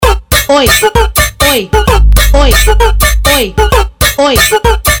oi, oi, oi, oi, oi,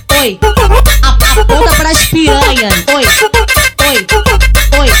 oi. Aponta pras piranhas. Oi, oi,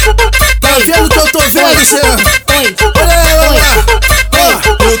 oi. Tá vendo que eu tô vendo, Jean? Oi, Olha lá,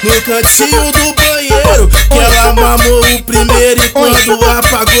 no cantinho do banheiro, que ela mamou o primeiro e quando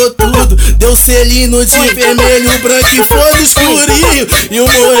apagou tudo, deu selinho de vermelho, branco e foi no escurinho. E o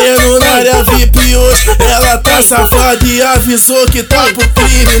moreno na área VIP hoje, ela tá safada e avisou que tá pro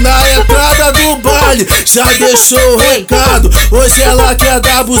crime. Na entrada do baile, já deixou o recado. Hoje ela quer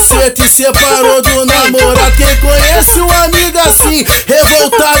dar buceta e separou do namorado. Quem conhece uma amiga assim,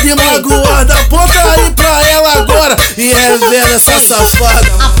 revoltada e magoada, aponta aí pra ela agora e revela essa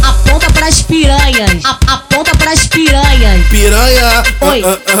safada. Aponta pras piranhas. Aponta pras piranhas. Piranha, oi,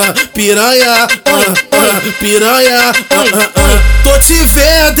 piranha, oi, piranha, oi. tô te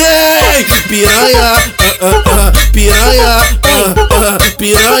vendo, hein? Piranha, piranha,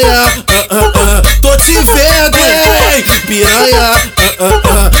 piranha, tô te vendo, hein? Piranha,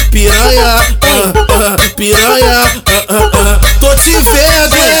 piranha, piranha, tô te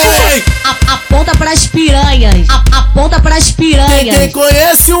vendo, hein? Aponta pras piranhas. Aponta pras piranhas. Quem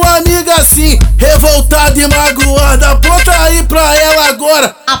conhece uma amiga assim, revoltada e magoada, aponta aí pra ela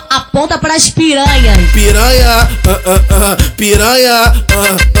agora. Aponta pras piranhas. Piranha, piranha,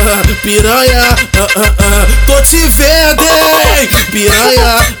 piranha, tô te vendo, hein?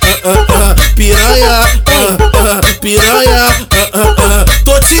 Piranha, piranha, piranha,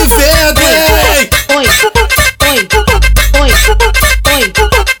 tô te vendo, hein? Oi, oi, oi, oi,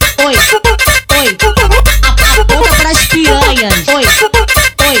 oi, oi. Aponta pras piranhas. Oi,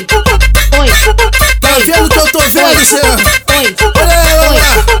 oi, oi. Tá vendo que eu tô vendo, Jean? Oi, Olha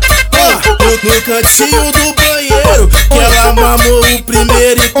lá, no cantinho do banheiro, que ela mamou o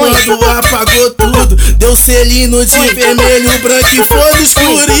primeiro e quando apagou tudo, deu selinho de vermelho, branco e foi no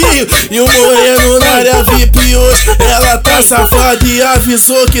escurinho. E o moreno na área VIP hoje, ela tá safada e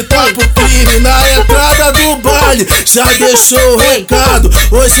avisou que tá pro crime. Na entrada do baile, já deixou o recado.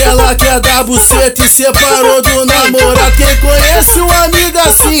 Hoje ela quer dar buceta e separou do namorado. Quem conhece uma amiga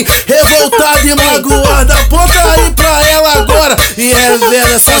assim, revoltada e magoada, aponta aí pra ela agora e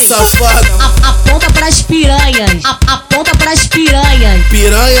revela essa safada. Aponta pras piranhas. Aponta pras piranhas.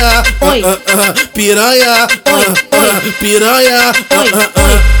 Piranha, oi, piranha, oi, piranha, oi.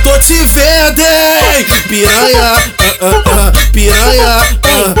 tô te vendo, hein? Piranha, piranha,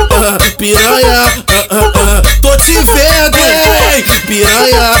 piranha, tô te vendo, hein?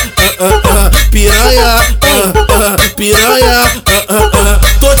 Piranha, piranha, piranha,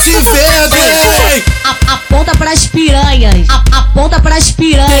 tô te vendo, hein? Aponta pras piranhas. Aponta pras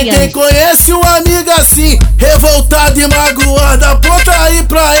piranhas. Quem conhece uma amiga assim, revoltada e magoada, aponta aí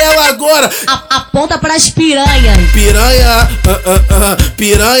pra ela agora. Aponta pras piranhas. Piranha,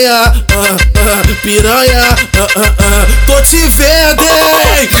 piranha, piranha, tô te vendo,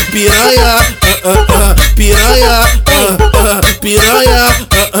 hein? Piranha, piranha, piranha,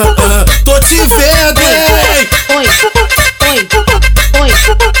 tô te vendo, hein?